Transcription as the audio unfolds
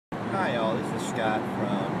Hi y'all, this is Scott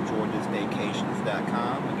from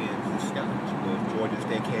georgiasvacations.com. Again, this is Scott with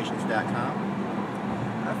georgiasvacations.com.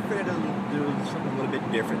 I figured to do something a little bit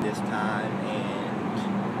different this time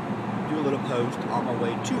and do a little post on my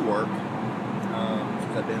way to work.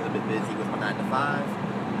 Since I've been a little bit busy with my 9 to 5,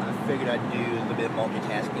 I figured I'd do a little bit of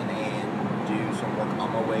multitasking and do some work on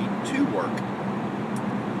my way to work.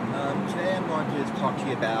 Today I'm going to just talk to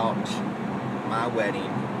you about my wedding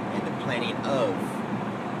and the planning of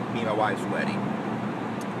me and my wife's wedding.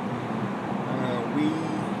 We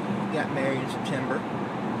got married in September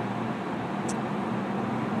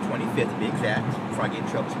 25th to be exact, before I get in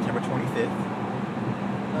trouble, September 25th.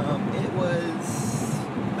 It was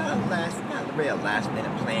not really a last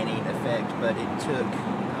minute planning effect, but it took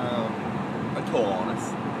a toll on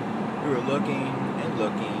us. We were looking and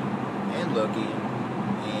looking and looking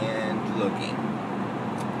and looking.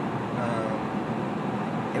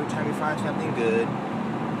 Every time we find something good,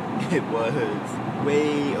 it was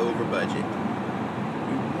way over budget.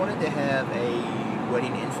 We wanted to have a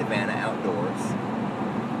wedding in Savannah outdoors.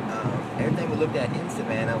 Everything we looked at in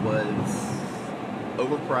Savannah was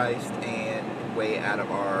overpriced and way out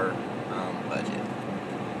of our budget.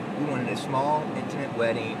 We wanted a small, intimate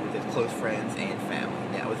wedding with just close friends and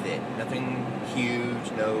family. That was it. Nothing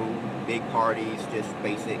huge, no big parties, just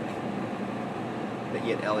basic but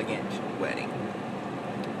yet elegant wedding.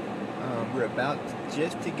 We're about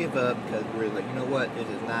just to give up because we're like, you know what, this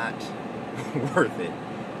is not worth it.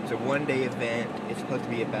 It's a one-day event. It's supposed to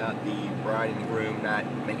be about the bride and the groom, not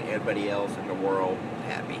making everybody else in the world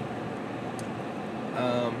happy.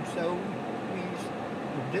 So we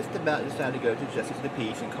just about decided to go to Justice of the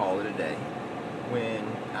Peace and call it a day. When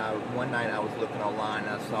one night I was looking online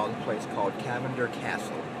and I saw this place called Cavender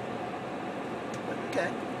Castle. Okay,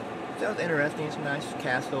 sounds interesting. Some nice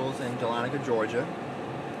castles in Dahlonega, Georgia.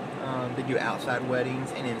 They do outside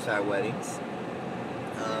weddings and inside weddings.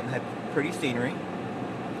 Have pretty scenery.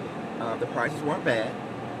 The prices weren't bad.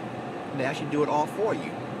 They actually do it all for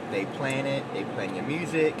you. They plan it, they plan your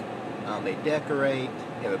music, they decorate,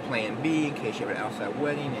 they have a plan B in case you have an outside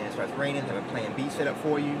wedding and it starts raining. They have a plan B set up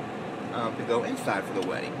for you to go inside for the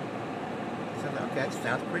wedding. So I thought, okay,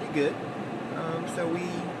 sounds pretty good. So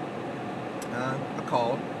I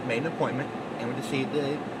called, made an appointment, and went to see it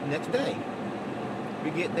the next day. We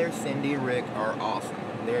get there, Cindy and Rick are awesome.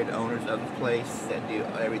 They're the owners of the place that do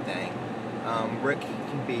everything. Rick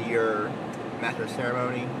can be your master of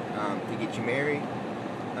ceremony to get you married.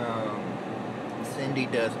 Cindy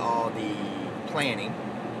does all the planning.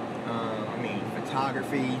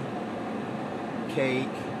 Photography, cake,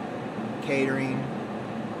 catering,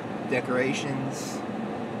 decorations,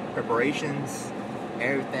 preparations.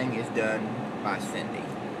 Everything is done by Cindy.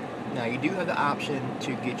 Now you do have the option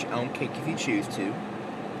to get your own cake if you choose to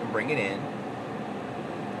and bring it in,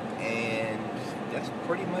 and that's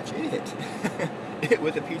pretty much it. It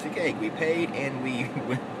was a piece of cake. We paid and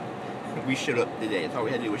we showed up today. That's all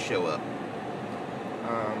we had to do was show up.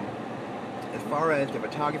 As far as the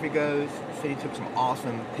photography goes, the city took some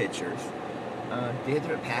awesome pictures. They had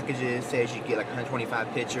different packages. Says you get like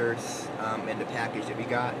 125 pictures in the package that we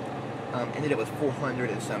got. Ended up with 400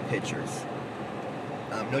 and some pictures.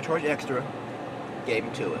 No charge extra, gave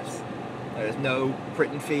them to us. There's no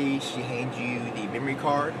printing fee. She hands you the memory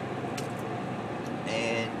card,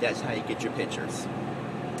 and that's how you get your pictures.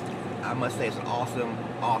 I must say it's an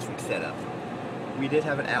awesome setup. We did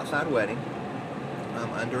have an outside wedding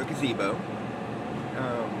under a gazebo.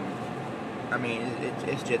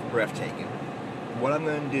 It's just breathtaking. What I'm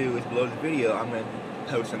going to do is below the video, I'm going to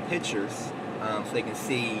post some pictures so they can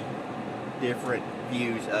see different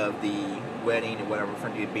views of the wedding and what I'm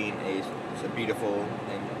referring to it being is a beautiful,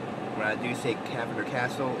 and when I do say Cavender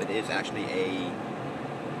Castle, it is actually a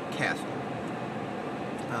castle.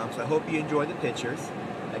 So I hope you enjoy the pictures.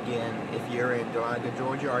 Again, if you're in Dahlonega,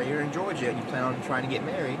 Georgia, or you're in Georgia and you plan on trying to get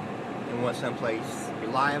married and want someplace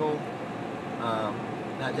reliable,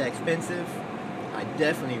 not that expensive, I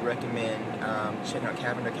definitely recommend checking out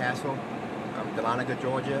Cavender Castle, Dahlonega,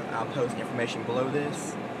 Georgia. I'll post information below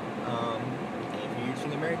this. And if you're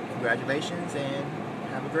using married, congratulations and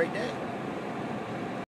have a great day.